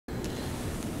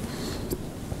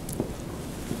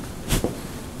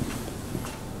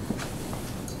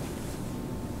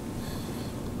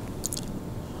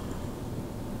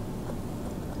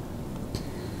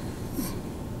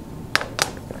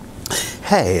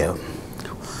Hey,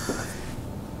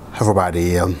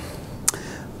 everybody.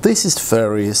 This is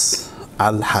Faris,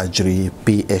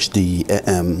 AlHajri-PhD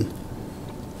AM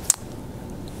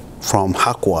from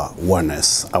Haqua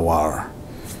Wellness. Our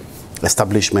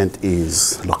establishment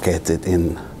is located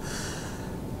in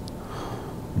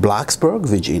Blacksburg,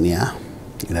 Virginia,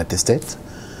 United States,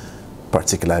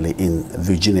 particularly in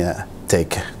Virginia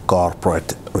Tech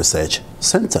Corporate Research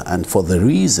Center. And for the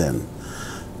reason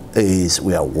is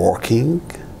we are working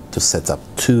to set up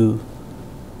two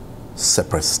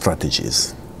separate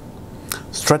strategies.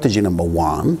 Strategy number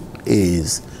one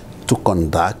is to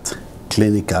conduct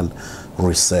clinical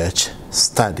research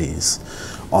studies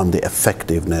on the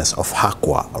effectiveness of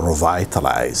Haqua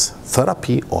revitalized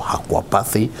therapy or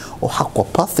Haquapathy or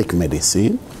Haquapathic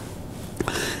medicine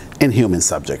in human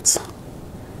subjects.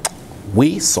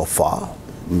 We so far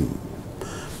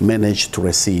managed to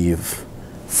receive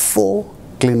 4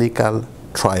 clinical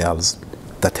trials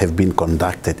that have been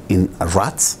conducted in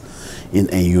rats in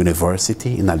a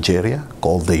university in Algeria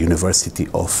called the University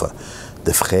of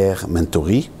the Frères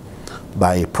Mentori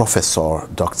by Professor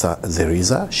Dr.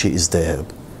 Zeriza. She is the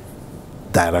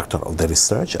director of the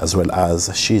research, as well as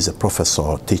she is a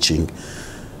professor teaching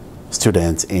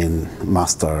students in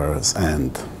masters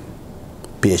and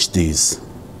PhDs.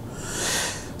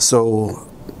 So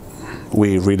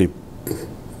we really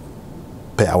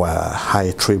pay our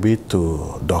high tribute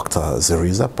to Dr.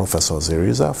 Zeriza, Professor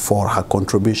Zeriza, for her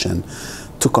contribution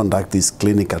to conduct this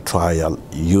clinical trial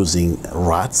using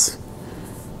rats,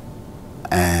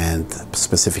 and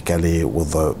specifically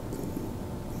with the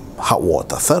hot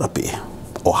water therapy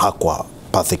or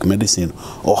Haquapathic medicine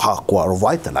or Haqua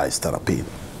revitalized therapy.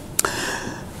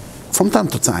 From time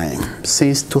to time,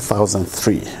 since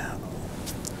 2003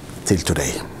 till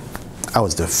today, I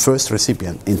was the first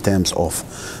recipient in terms of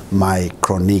my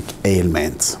chronic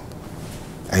ailments.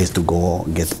 I used to go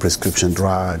get prescription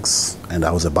drugs and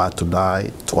I was about to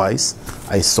die twice.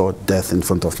 I saw death in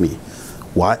front of me.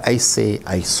 Why I say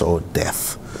I saw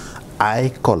death?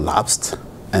 I collapsed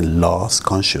and lost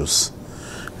consciousness.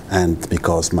 And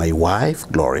because my wife,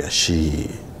 Gloria, she,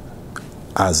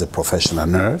 as a professional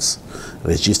nurse,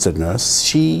 registered nurse,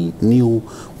 she knew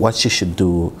what she should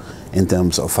do in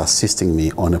terms of assisting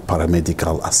me on a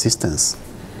paramedical assistance.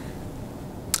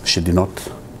 She did not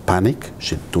panic.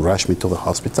 She had to rush me to the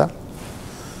hospital.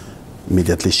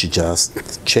 Immediately she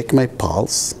just checked my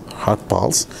pulse, heart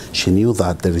pulse. She knew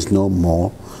that there is no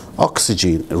more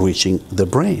oxygen reaching the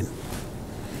brain.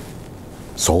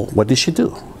 So what did she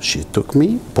do? She took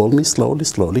me, pulled me slowly,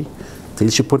 till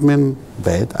she put me in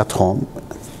bed at home.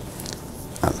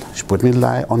 She put me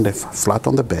flat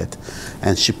on the bed,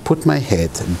 and she put my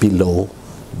head below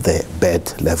the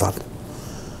bed level.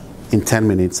 In 10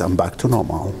 minutes, I'm back to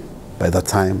normal. By the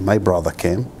time my brother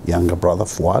came, younger brother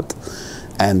Fuad,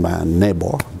 and my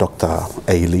neighbor, Dr.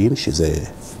 Aileen, she's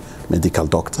a medical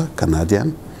doctor,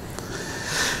 Canadian,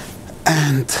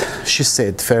 and she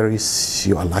said, Faris,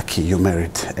 you are lucky you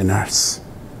married a nurse.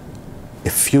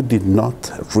 If you did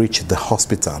not reach the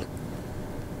hospital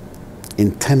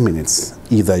in 10 minutes,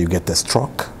 either you get a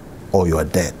stroke or you are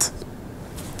dead.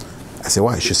 I said,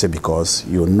 why? She said, because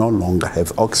you no longer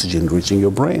have oxygen reaching your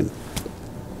brain.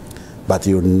 But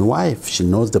your wife, she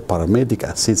knows the paramedic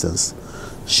assistance.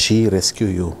 She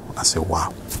rescued you. I said,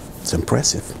 wow, it's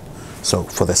impressive. So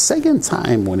for the second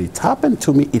time, when it happened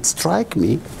to me, it struck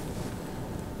me.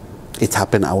 It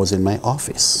happened, I was in my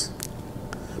office.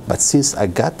 But since I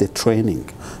got the training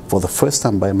for the first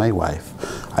time by my wife,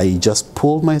 I just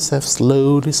pulled myself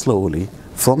slowly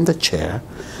from the chair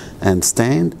and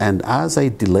stand, and as I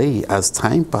delay, as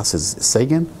time passes,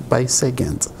 second by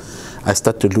second, I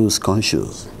start to lose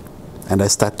consciousness and I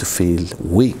start to feel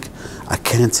weak. I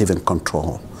can't even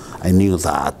control. I knew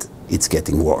that it's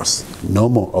getting worse. No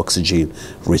more oxygen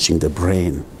reaching the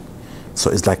brain.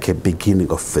 So it's like a beginning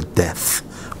of a death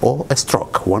or a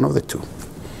stroke, one of the two.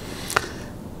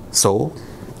 So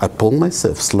I pull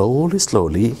myself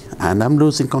slowly, and I'm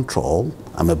losing control.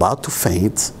 I'm about to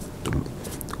faint, to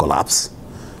collapse.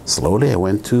 Slowly, I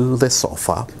went to the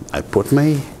sofa. I put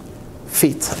my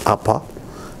feet up,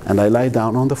 and I lie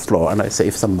down on the floor, and I say,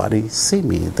 if somebody see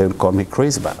me, they'll call me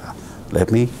crazy, but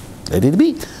let it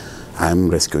be. I'm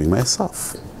rescuing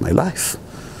myself, my life.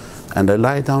 And I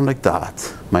lie down like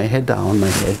that, my head down, my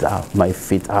head up, my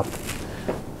feet up,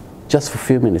 just for a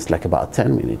few minutes, like about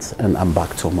 10 minutes, and I'm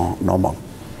back to normal.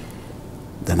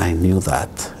 Then I knew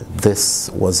that this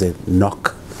was a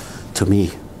knock to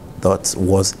me. That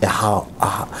was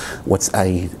what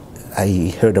I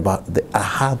heard about, the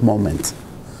aha moment,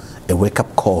 a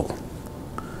wake-up call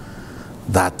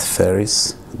that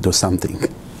Faris, do something.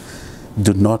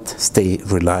 Do not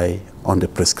rely on the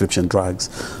prescription drugs.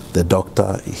 The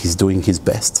doctor, he's doing his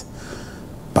best.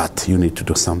 But you need to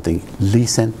do something.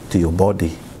 Listen to your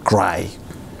body. Cry.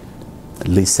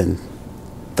 Listen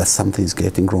that something is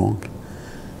getting wrong.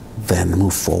 Then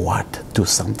move forward. Do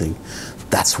something.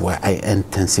 That's where I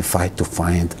intensify to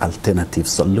find alternative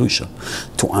solution,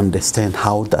 to understand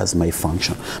how does my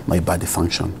body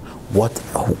function.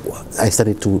 I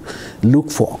started to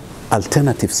look for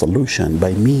alternative solution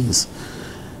by means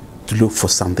to look for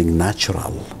something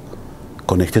natural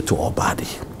connected to our body.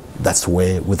 That's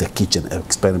where, with the kitchen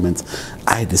experiments,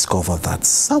 I discovered that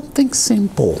something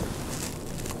simple,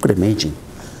 you could imagine,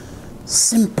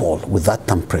 simple with that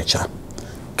temperature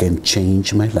can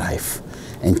change my life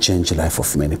and change the life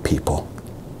of many people.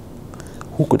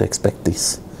 Who could expect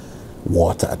this?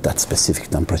 Water at that specific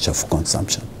temperature for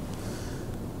consumption.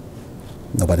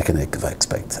 Nobody can ever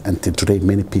expect. Until today,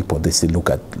 many people, they still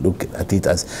look at it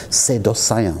as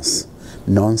pseudoscience,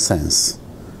 nonsense.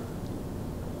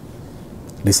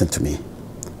 Listen to me,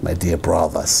 my dear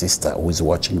brother, sister who is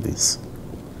watching this.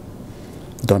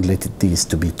 Don't let this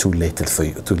to be too late for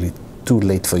you. Too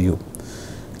late for you.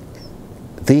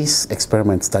 This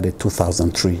experiment started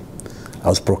 2003. I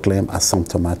was proclaimed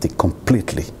asymptomatic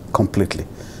completely.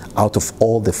 Out of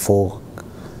all the 4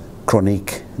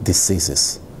 chronic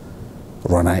diseases: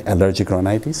 allergic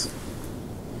rhinitis,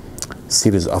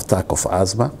 series of attack of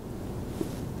asthma,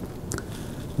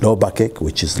 low backache,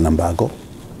 which is lumbago,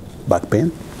 back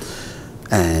pain,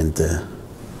 and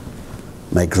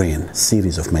migraine,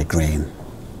 series of migraine.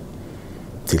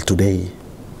 Till today,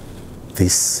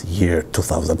 this year,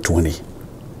 2020,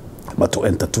 but to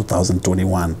enter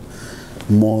 2021,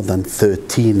 more than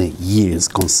 13 years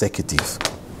consecutive,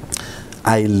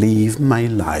 I live my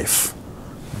life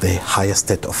the highest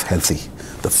state of healthy,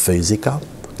 the physical,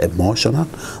 emotional,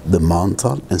 the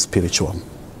mental, and spiritual.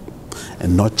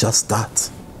 And not just that,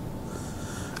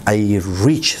 I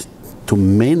reach to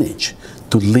manage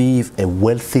to live a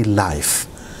wealthy life,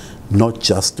 not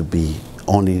just to be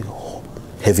only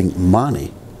having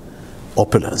money,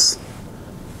 opulence.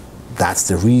 That's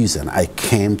the reason I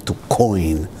came to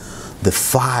coin the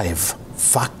 5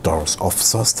 factors of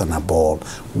sustainable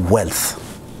wealth,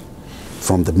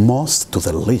 from the most to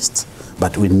the least,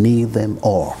 but we need them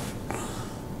all.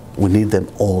 We need them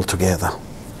all together.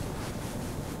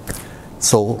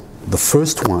 So the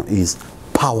first one is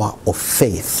power of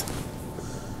faith,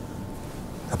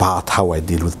 about how I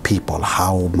deal with people,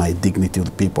 how my dignity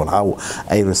with people, how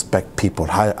I respect people,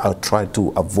 how I try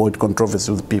to avoid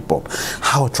controversy with people,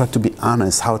 how I try to be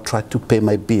honest, how I try to pay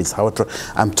my bills,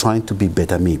 I'm trying to be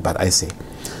better me. But I say,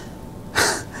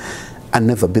 I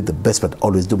never be the best, but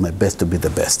always do my best to be the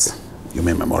best. You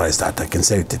may memorize that. I can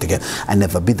say it again. I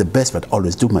never be the best, but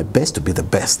always do my best to be the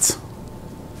best.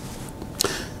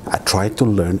 I try to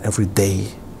learn every day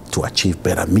to achieve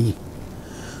better me.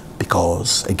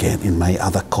 Because, again, in my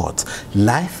other quotes,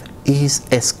 life is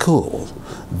a school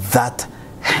that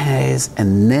has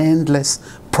an endless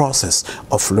process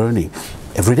of learning.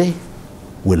 Every day,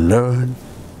 we learn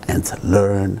and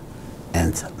learn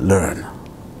and learn.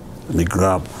 Let me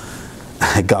grab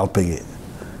a gulping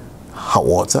hot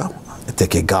water. I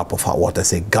take a gulp of hot water. I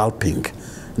say gulping,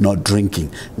 not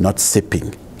drinking, not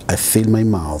sipping. I fill my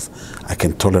mouth. I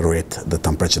can tolerate the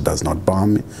temperature does not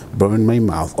burn my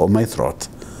mouth or my throat.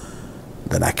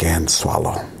 Then I can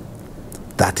swallow.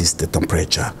 That is the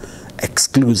temperature,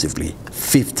 exclusively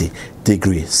 50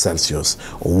 degrees Celsius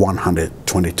or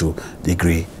 122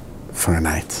 degrees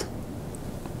Fahrenheit.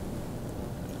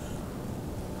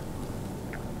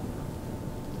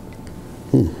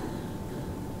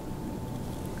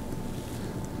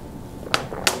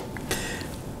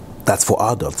 That's for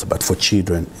adults, but for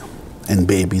children and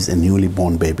babies and newly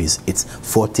born babies, it's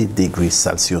 40 degrees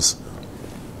Celsius.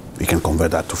 We can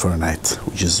convert that to Fahrenheit,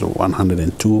 which is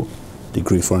 102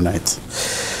 degrees Fahrenheit.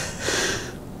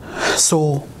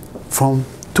 So from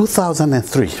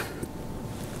 2003,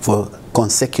 for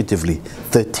consecutively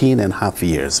 13 and a half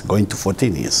years, going to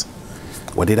 14 years,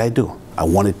 what did I do? I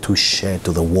wanted to share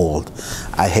to the world.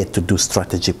 I had to do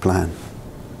strategy plan.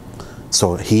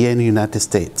 So here in the United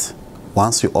States,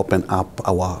 once we open up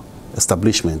our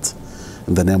establishment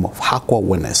in the name of Haqua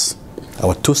Wellness,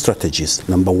 our 2 strategies.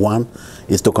 Number 1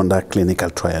 is to conduct clinical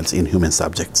trials in human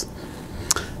subjects.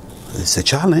 It's a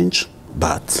challenge,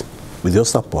 but with your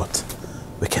support,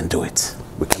 we can do it.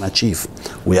 We can achieve.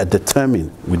 We are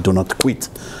determined. We do not quit.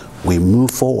 We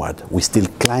move forward. We're still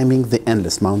climbing the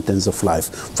endless mountains of life,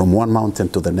 from one mountain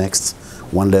to the next,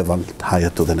 one level higher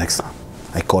to the next.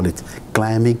 I call it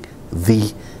climbing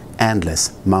the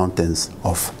endless mountains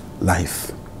of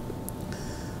life.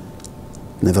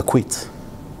 Never quit.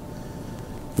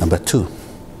 Number 2,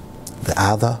 The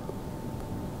other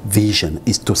vision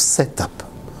is to set up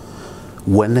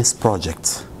wellness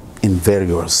projects in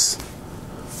various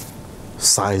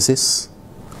sizes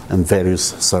and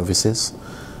various services.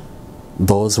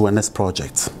 Those wellness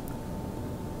projects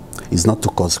is not to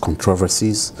cause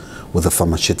controversies with the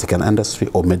pharmaceutical industry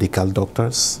or medical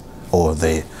doctors or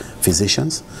the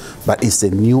physicians, but it's a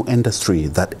new industry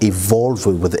that evolves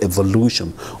with the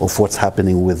evolution of what's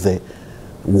happening with the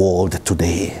world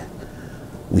today.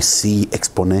 We see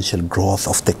exponential growth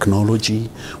of technology.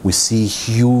 We see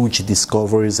huge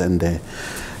discoveries and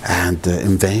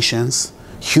inventions.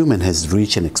 Human has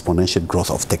reached an exponential growth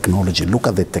of technology. Look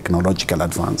at the technological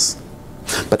advance.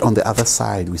 But on the other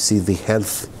side, we see the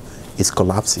health is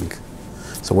collapsing.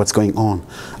 So what's going on?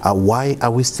 Why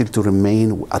are we still to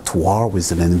remain at war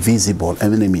with an invisible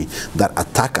enemy that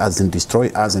attack us and destroy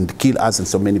us and kill us and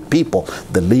so many people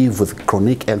that live with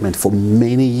chronic ailment for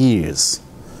many years?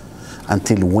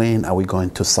 Until when are we going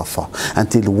to suffer?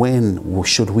 Until when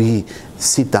should we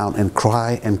sit down and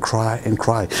cry and cry and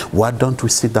cry? Why don't we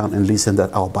sit down and listen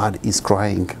that our body is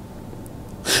crying?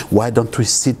 Why don't we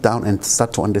sit down and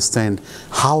start to understand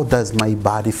how does my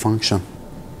body function?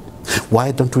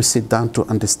 Why don't we sit down to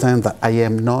understand that I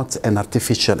am not an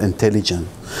artificial intelligence?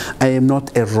 I am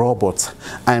not a robot.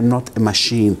 I am not a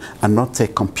machine. I'm not a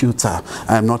computer.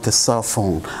 I am not a cell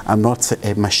phone. I'm not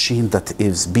a machine that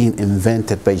is being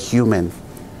invented by human.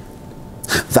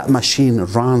 That machine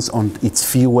runs on its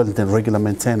fuel and regular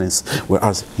maintenance,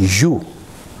 whereas you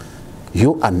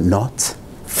are not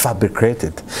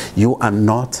fabricated. You are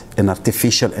not an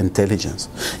artificial intelligence.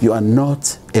 You are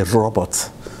not a robot.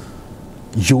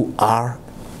 You are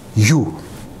you.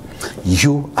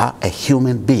 You are a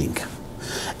human being,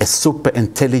 a super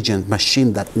intelligent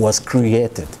machine that was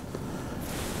created.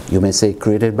 You may say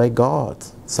created by God.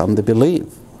 Some do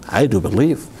believe. I do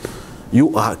believe.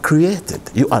 You are created.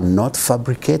 You are not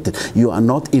fabricated. You are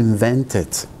not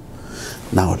invented.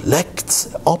 Now let's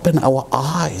open our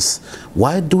eyes.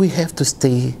 Why do we have to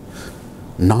stay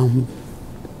numb,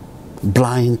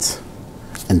 blind,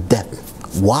 and deaf?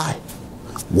 Why?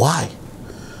 Why?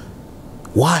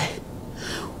 Why?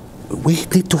 We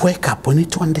need to wake up. We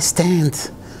need to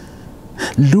understand.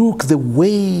 Look, the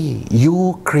way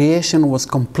your creation was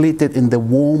completed in the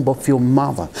womb of your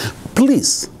mother.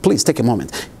 Please, please take a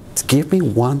moment. Give me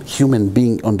one human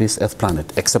being on this earth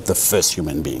planet, except the first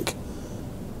human being.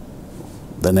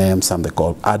 The name some they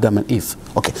call Adam and Eve.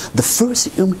 Okay, the first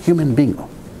human being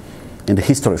in the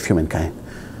history of humankind.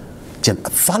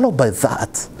 Followed by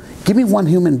that, give me one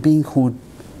human being who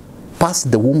passed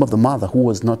the womb of the mother who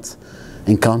was not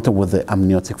encountered with the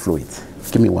amniotic fluid.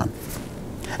 Give me one.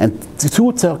 And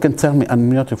who can tell me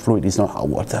amniotic fluid is not hot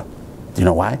water? Do you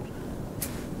know why?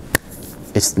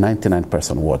 It's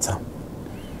 99% water.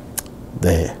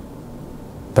 The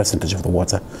percentage of the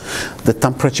water. The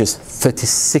temperature is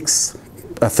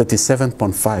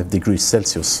 37.5 degrees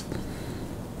Celsius.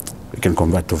 We can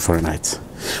convert to Fahrenheit,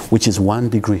 which is 1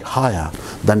 degree higher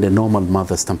than the normal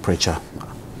mother's temperature.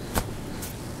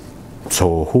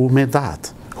 So who made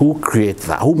that? Who created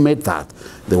that? Who made that?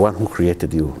 The one who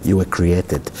created you. You were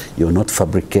created. You were not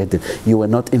fabricated. You were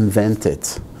not invented.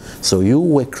 So you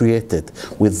were created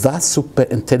with that super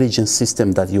intelligence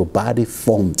system that your body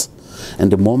formed. And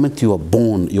the moment you are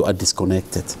born, you are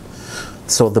disconnected.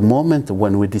 So the moment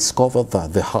when we discover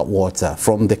that the hot water,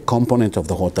 from the component of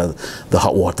the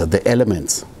hot water, the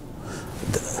elements,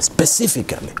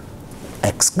 specifically,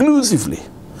 exclusively,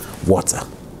 water,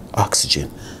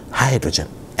 oxygen, hydrogen,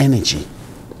 energy.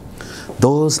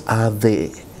 Those are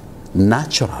the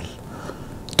natural,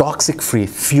 toxic-free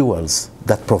fuels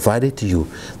that provided to you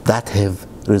that have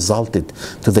resulted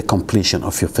to the completion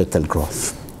of your fetal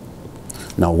growth.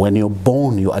 Now, when you're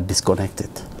born, you are disconnected.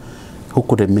 Who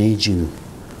could imagine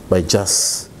by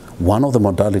just one of the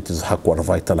modalities of Haqua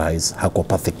revitalized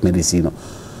Haquapathic medicine?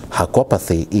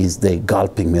 Haquapathy is the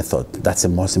gulping method. That's the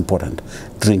most important.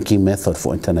 Drinking method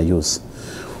for internal use.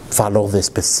 Follow the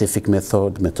specific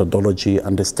methodology,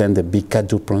 understand the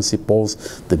P.1-2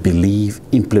 principles, the believe,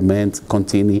 implement,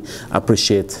 continue,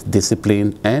 appreciate,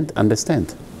 discipline, and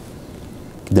understand.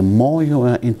 The more you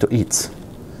are into it,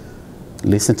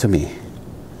 listen to me,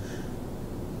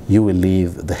 you will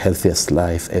live the healthiest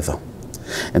life ever.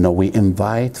 And now we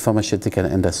invite pharmaceutical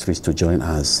industries to join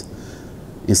us.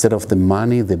 Instead of the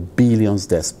money, the billions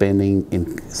they're spending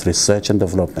in research and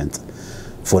development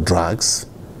for drugs,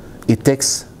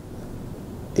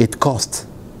 it costs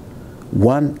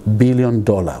 $1 billion,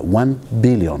 $1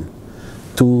 billion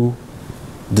to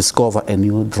discover a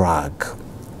new drug.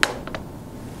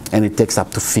 And it takes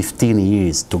up to 15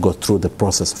 years to go through the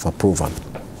process of approval.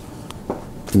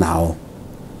 Now,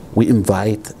 we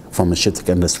invite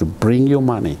pharmaceutical industry. Bring your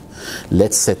money.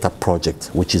 Let's set up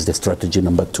project, which is the strategy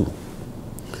number 2.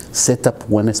 Set up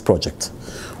wellness project,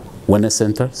 wellness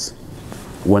centers,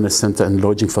 wellness center and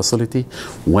lodging facility,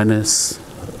 wellness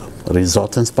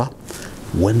resort and spa,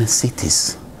 wellness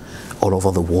cities all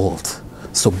over the world.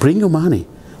 So bring your money.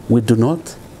 We do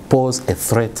not pose a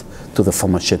threat to the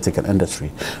pharmaceutical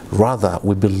industry. Rather,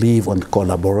 we believe on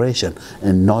collaboration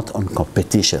and not on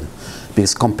competition,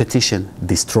 because competition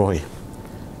destroys.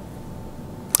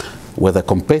 Whether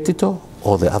competitor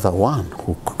or the other one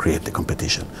who create the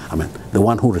competition, I mean, the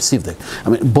one who received it. I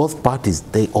mean, both parties,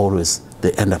 they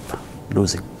end up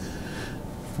losing.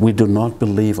 We do not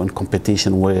believe on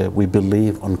competition, where we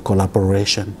believe on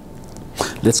collaboration.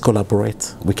 Let's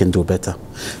collaborate, we can do better.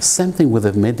 Same thing with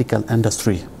the medical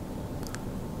industry.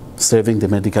 Serving the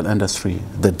medical industry,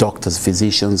 the doctors,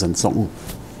 physicians, and so on.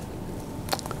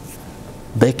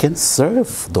 They can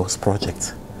serve those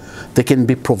projects. They can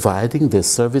be providing their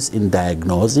service in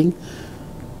diagnosing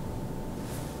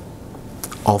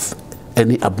of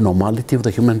any abnormality of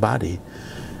the human body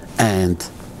and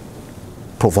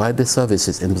provide the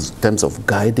services in terms of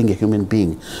guiding a human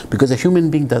being. Because a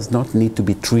human being does not need to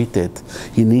be treated.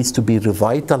 He needs to be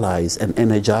revitalized and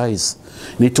energized.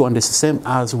 You need to understand, same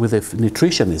as with a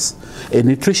nutritionist. A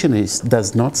nutritionist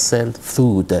does not sell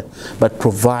food, but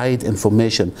provide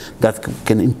information that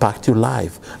can impact your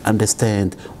life.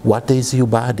 Understand what is your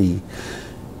body,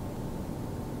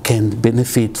 can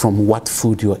benefit from what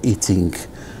food you are eating,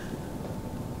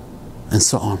 and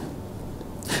so on.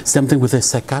 Same thing with a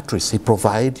psychiatrist. He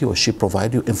provides you or she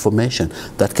provides you information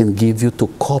that can give you to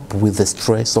cope with the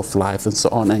stress of life and so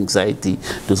on, anxiety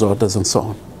disorders and so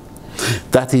on.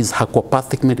 That is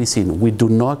Haquapathic medicine. We do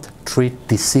not treat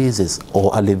diseases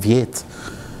or alleviate.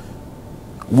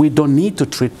 We don't need to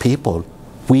treat people.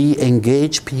 We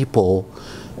engage people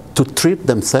to treat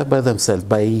themselves by themselves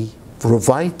by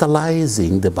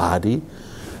revitalizing the body.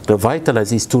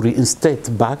 Revitalize is to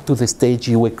reinstate back to the stage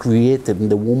you were created in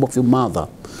the womb of your mother.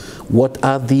 What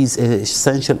are these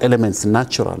essential elements,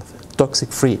 natural,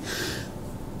 toxic-free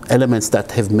elements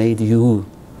that have made you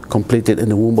completed in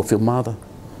the womb of your mother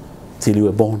till you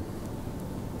were born?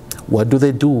 What do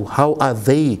they do? How are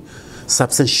they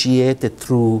substantiated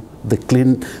through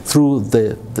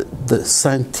the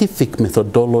scientific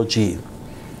methodology?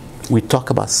 We talk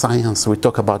about science, we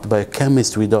talk about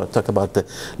biochemistry, we talk about the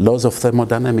laws of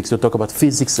thermodynamics, we talk about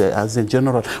physics as in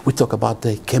general, we talk about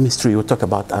the chemistry, we talk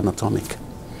about anatomic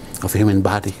of the human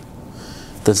body.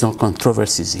 There's no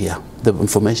controversies here. The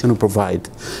information we provide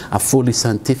are fully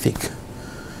scientific.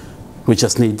 We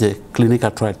just need the clinical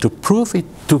trial to prove it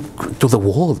to the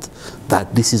world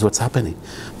that this is what's happening.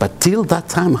 But till that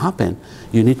time happen,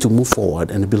 you need to move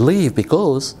forward and believe,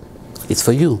 because it's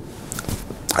for you.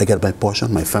 I got my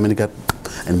portion, my family got,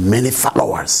 and many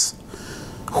followers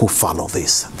who follow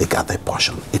this, they got their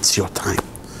portion. It's your time.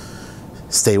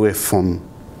 Stay away from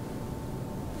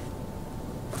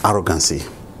arrogancy,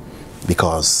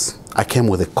 because I came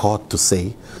with a quote to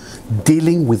say,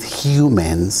 dealing with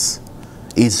humans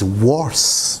is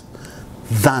worse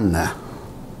than a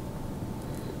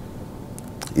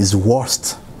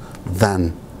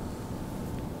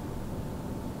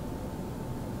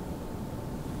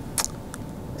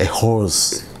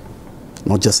horse,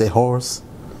 not just a horse,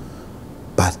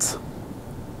 but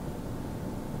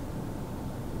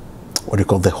what do you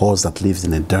call the horse that lives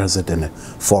in a desert and a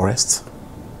forest?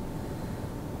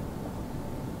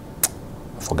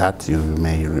 I forgot, you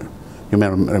may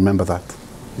remember that.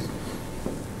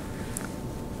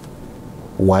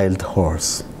 Wild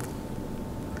horse.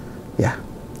 Yeah.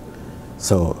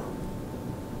 So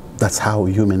that's how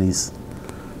human is.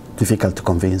 Difficult to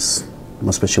convince,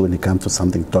 especially when it comes to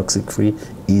something toxic-free,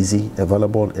 easy,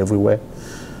 available everywhere.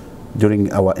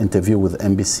 During our interview with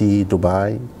NBC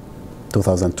Dubai,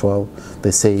 2012,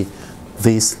 they say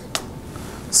this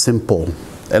simple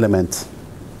element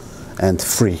and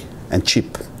free and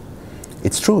cheap.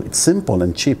 It's true, it's simple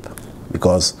and cheap,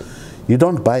 because you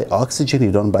don't buy oxygen,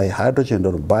 you don't buy hydrogen,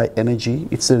 you don't buy energy.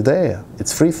 It's there.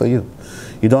 It's free for you.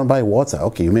 You don't buy water.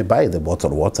 Okay, you may buy the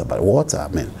bottled water, but water, I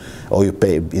mean, or you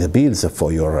pay the bills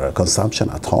for your consumption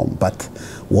at home. But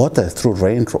water through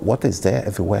rain, water is there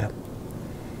everywhere.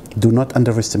 Do not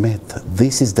underestimate.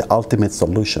 This is the ultimate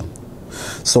solution.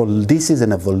 So this is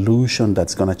an evolution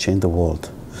that's going to change the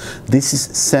world. This is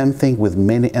same thing with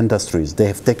many industries. They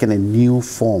have taken a new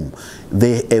form.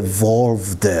 They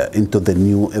evolved into the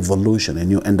new evolution, a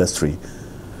new industry.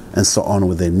 And so on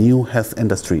with the new health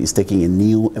industry is taking a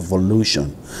new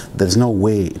evolution. There's no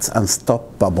way, it's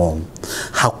unstoppable.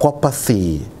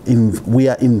 Haquapathy, we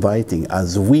are inviting,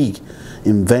 as we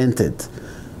invented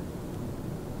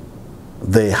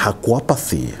the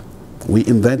Haquapathy, we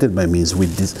invented by means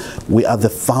with this. We are the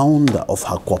founder of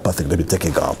Haquapathy. Let me take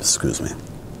a gulp, excuse me.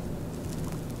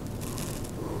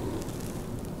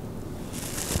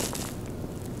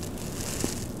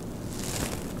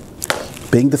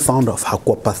 Being the founder of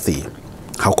Haquapathy,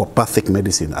 Haquapathic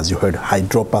medicine, as you heard,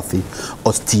 hydropathy,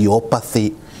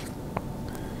 osteopathy,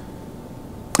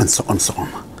 and so on, so on.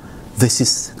 This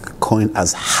is coined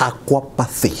as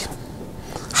Haquapathy.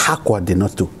 Haqua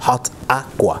denotes to hot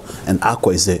aqua, and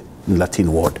aqua is a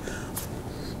Latin word,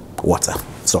 water.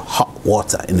 So hot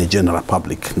water in the general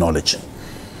public knowledge.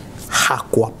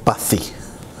 Haquapathy,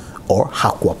 or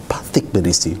Haquapathic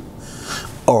medicine,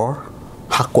 or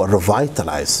Haqua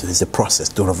revitalize is a process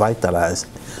to revitalize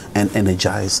and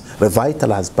energize,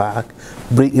 revitalize back,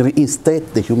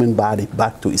 reinstate the human body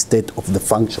back to a state of the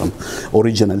function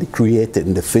originally created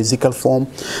in the physical form,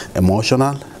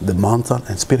 emotional, the mental,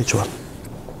 and spiritual.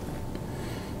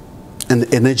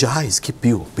 And energize, keep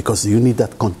you, because you need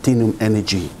that continuum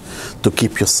energy to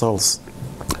keep your cells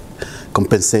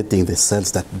compensating the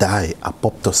cells that die,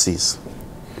 apoptosis.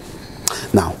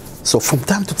 Now, so from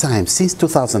time to time, since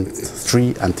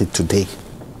 2003 until today,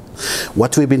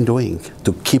 what we've been doing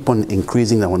to keep on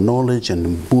increasing our knowledge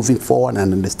and moving forward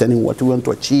and understanding what we want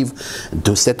to achieve,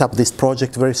 to set up this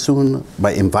project very soon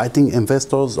by inviting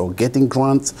investors or getting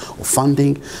grants or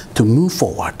funding to move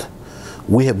forward,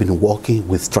 we have been working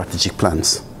with strategic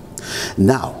plans.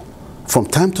 Now, from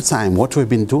time to time, what we've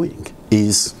been doing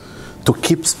is to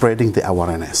keep spreading the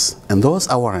awareness. And those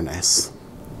awareness,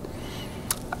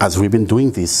 as we've been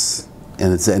doing this,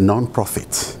 and it's a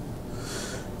non-profit.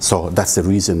 So that's the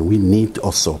reason we need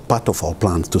also part of our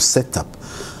plans to set up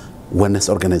wellness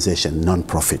organization,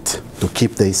 non-profit, to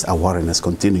keep this awareness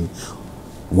continuing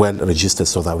well registered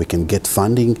so that we can get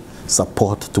funding,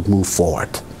 support to move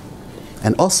forward.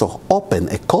 And also open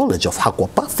a college of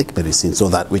Haquapathic medicine so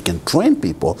that we can train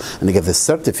people and get the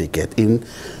certificate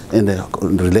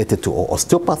related to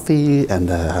osteopathy and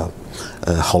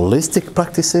holistic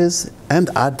practices, and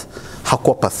add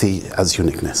Haquapathy as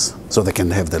uniqueness. So they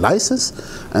can have the license,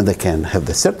 and they can have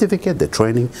the certificate, the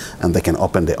training, and they can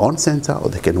open their own center, or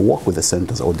they can work with the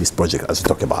centers or this project as we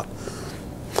talk about.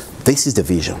 This is the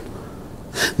vision.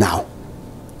 Now,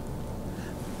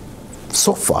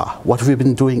 so far, what we've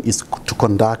been doing is to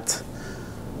conduct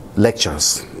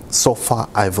lectures. So far,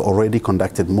 I've already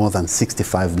conducted more than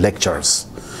 65 lectures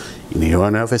in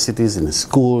universities, in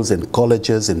schools, in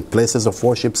colleges, in places of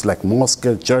worships like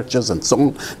mosques, churches, and so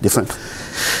on, different,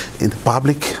 in the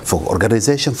public, for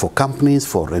organizations, for companies,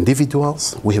 for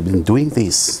individuals. We have been doing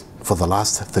this for the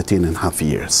last 13.5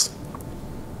 years.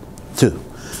 2,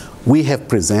 we have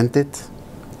presented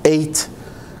 8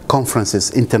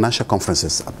 conferences, international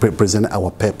conferences, presented our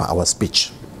paper, our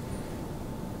speech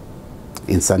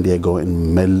in San Diego,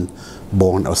 in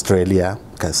Melbourne, Australia.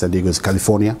 San Diego is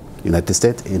California, United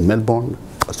States, in Melbourne,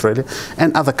 Australia,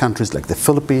 and other countries like the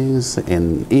Philippines,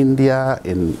 in India,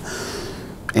 in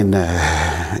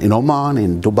Oman,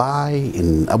 in Dubai,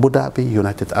 in Abu Dhabi,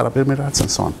 United Arab Emirates,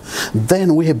 and so on.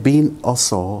 Then we have been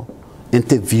also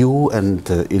interview and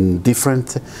in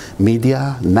different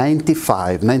media,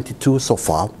 92 so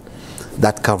far,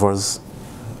 that covers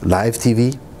live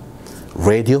TV,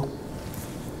 radio,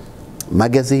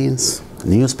 magazines,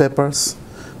 newspapers,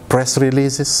 press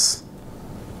releases,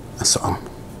 and so on.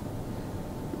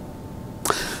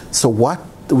 So what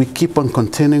we keep on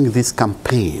continuing this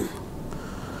campaign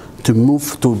to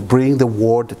move, to bring the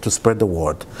word, to spread the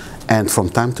word. And from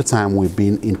time to time, we've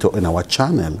been in our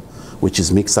channel, which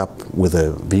is mixed up with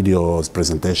the videos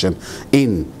presentation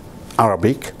in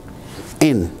Arabic,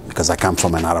 because I come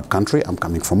from an Arab country, I'm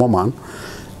coming from Oman,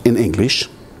 in English,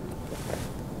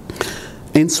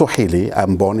 in Swahili.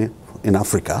 I'm born in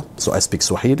Africa, so I speak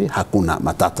Swahili, Hakuna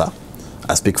Matata.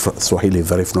 I speak Swahili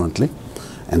very fluently,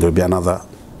 and there'll be another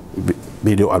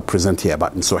video I'll present here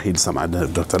about in Swahili, some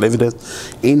anecdotal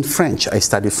evidence. In French, I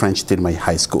studied French till my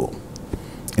high school.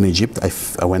 In Egypt,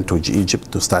 I went to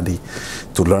Egypt to study,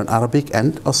 to learn Arabic,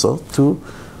 and also to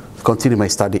continue my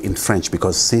study in French,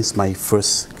 because since my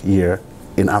first year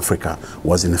in Africa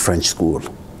was in a French school.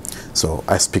 So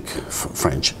I speak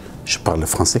French. Je parle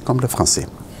français comme le français.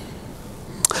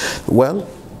 Well,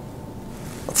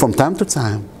 from time to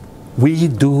time, we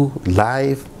do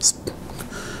live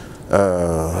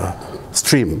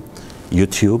stream,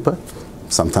 YouTube,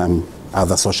 sometimes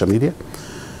other social media,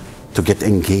 to get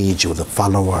engaged with the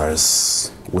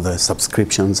followers, with the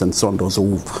subscriptions and so on, those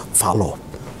who follow,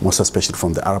 most especially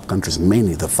from the Arab countries,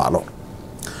 mainly the follow.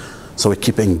 So we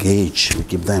keep engaged, we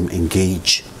keep them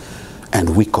engaged,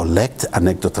 and we collect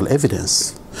anecdotal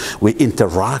evidence We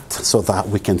interact so that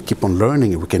we can keep on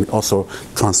learning. We can also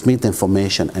transmit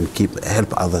information and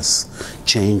help others,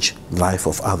 change life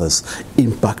of others,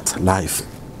 impact life.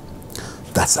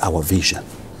 That's our vision.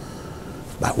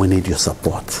 But we need your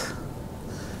support.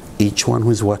 Each one who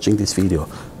is watching this video,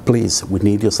 please, we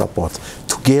need your support.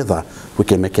 Together, we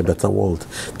can make a better world.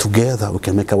 Together, we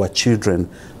can make our children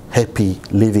happy,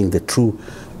 living the true,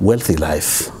 wealthy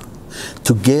life.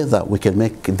 Together, we can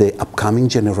make the upcoming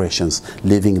generations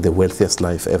living the wealthiest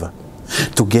life ever.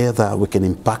 Together, we can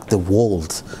impact the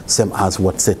world, same as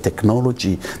what's the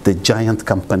technology, the giant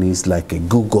companies like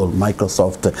Google,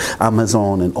 Microsoft,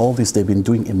 Amazon, and all this, they've been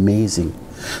doing amazing.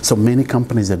 So many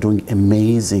companies are doing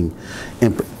amazing,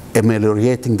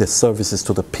 ameliorating the services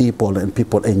to the people, and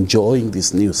people enjoying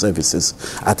these new services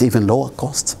at even lower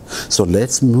cost. So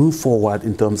let's move forward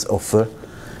in terms of a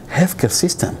healthcare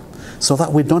system, so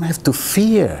that we don't have to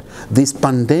fear this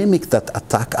pandemic that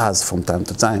attack us from time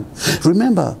to time.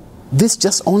 Remember, this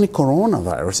just only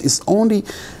coronavirus is only,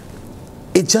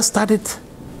 it just started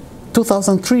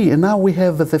 2003, and now we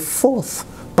have the fourth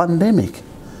pandemic,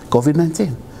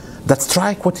 COVID-19, that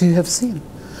strike what you have seen.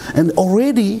 And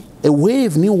already a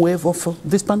new wave of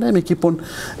this pandemic keep on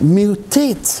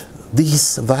mutate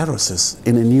these viruses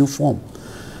in a new form.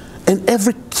 And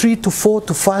every 3 to 4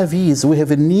 to 5 years, we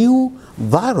have a new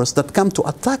virus that come to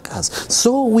attack us.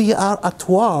 So we are at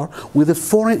war with a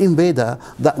foreign invader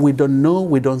that we don't know,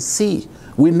 we don't see.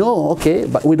 We know, okay,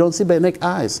 but we don't see by naked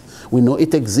eyes. We know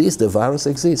it exists, the virus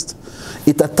exists.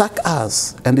 It attacks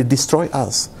us and it destroys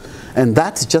us. And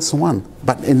that's just one.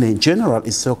 But in general,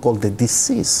 it's so-called the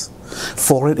disease.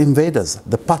 Foreign invaders,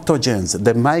 the pathogens,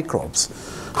 the microbes,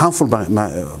 harmful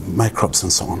microbes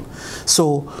and so on.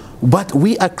 So, but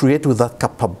we are created with that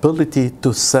capability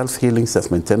to self-healing,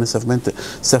 self-maintenance,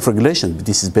 self-regulation.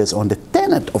 This is based on the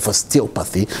tenet of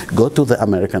osteopathy. Go to the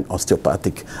American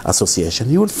Osteopathic Association,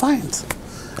 you will find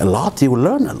a lot, you will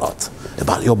learn a lot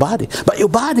about your body. But your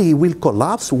body will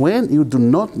collapse when you do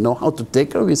not know how to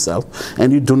take care of yourself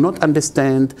and you do not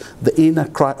understand the inner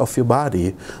cry of your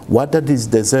body, what that is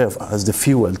deserve as the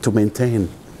fuel to maintain.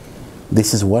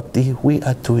 This is what we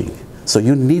are doing. So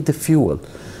you need the fuel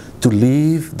to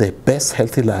live the best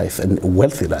healthy life and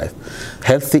wealthy life.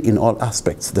 Healthy in all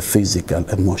aspects, the physical,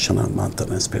 emotional, mental,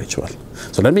 and spiritual.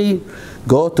 So let me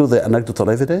go to the anecdotal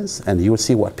evidence and you will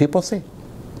see what people say.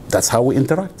 That's how we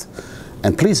interact.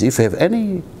 And please, if you have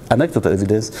any anecdotal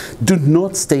evidence, do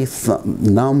not stay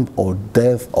numb or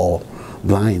deaf or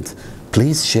blind.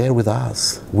 Please share with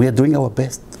us. We are doing our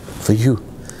best for you.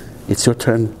 It's your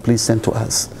turn. Please send to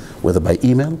us, whether by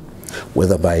email,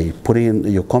 whether by putting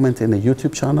your comment in the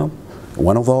YouTube channel,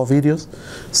 one of our videos.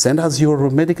 Send us your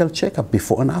medical checkup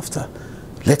before and after.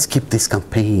 Let's keep this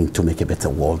campaign to make a better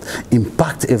world.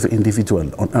 Impact every individual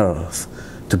on earth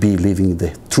to be living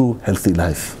the true healthy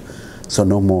life. So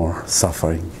no more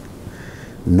suffering,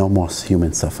 no more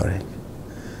human suffering.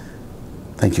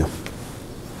 Thank you.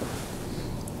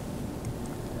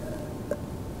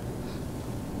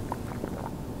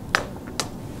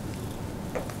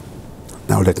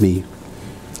 Now let me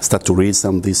start to read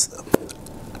some of this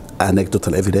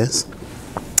anecdotal evidence.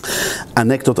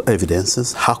 Anecdotal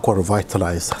evidences, Haqua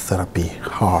revitalized therapy,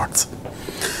 heart.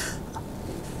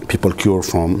 People cure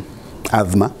from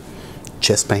asthma,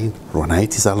 chest pain,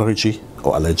 rhinitis, allergy,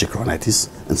 or allergic rhinitis,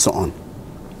 and so on.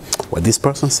 What this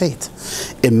person said,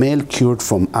 a male cured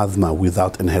from asthma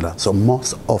without inhaler. So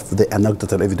most of the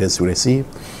anecdotal evidence we receive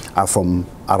are from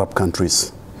Arab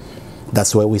countries.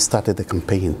 That's where we started the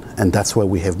campaign, and that's where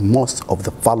we have most of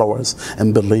the followers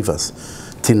and believers.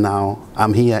 Till now,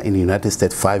 I'm here in the United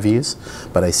States 5 years,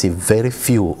 but I see very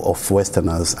few of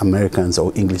Westerners, Americans,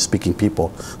 or English-speaking people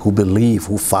who believe,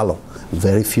 who follow.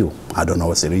 Very few. I don't know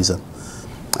what's the reason.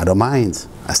 I don't mind.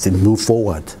 I still move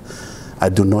forward. I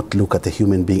do not look at a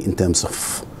human being in terms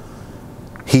of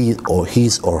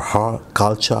his or her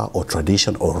culture or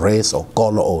tradition or race or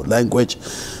color or language.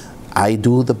 I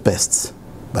do the best.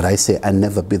 But I say I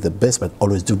never be the best, but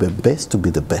always do my best to be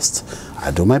the best.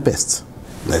 I do my best.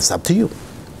 That's up to you.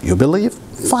 You believe?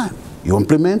 Fine. You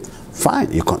implement?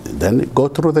 Fine. You can then go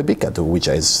through the big which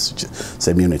I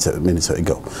said minutes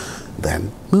ago.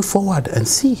 Then move forward and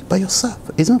see by yourself.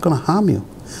 It's not going to harm you.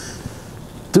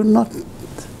 Do not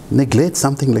neglect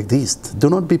something like this. Do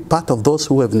not be part of those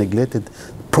who have neglected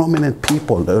prominent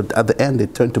people. At the end, they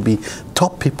turn to be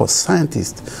top people,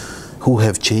 scientists, who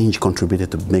have changed,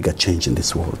 contributed to mega change in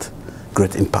this world.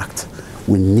 Great impact.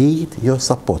 We need your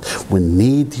support. We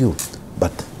need you.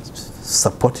 But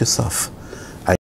support yourself.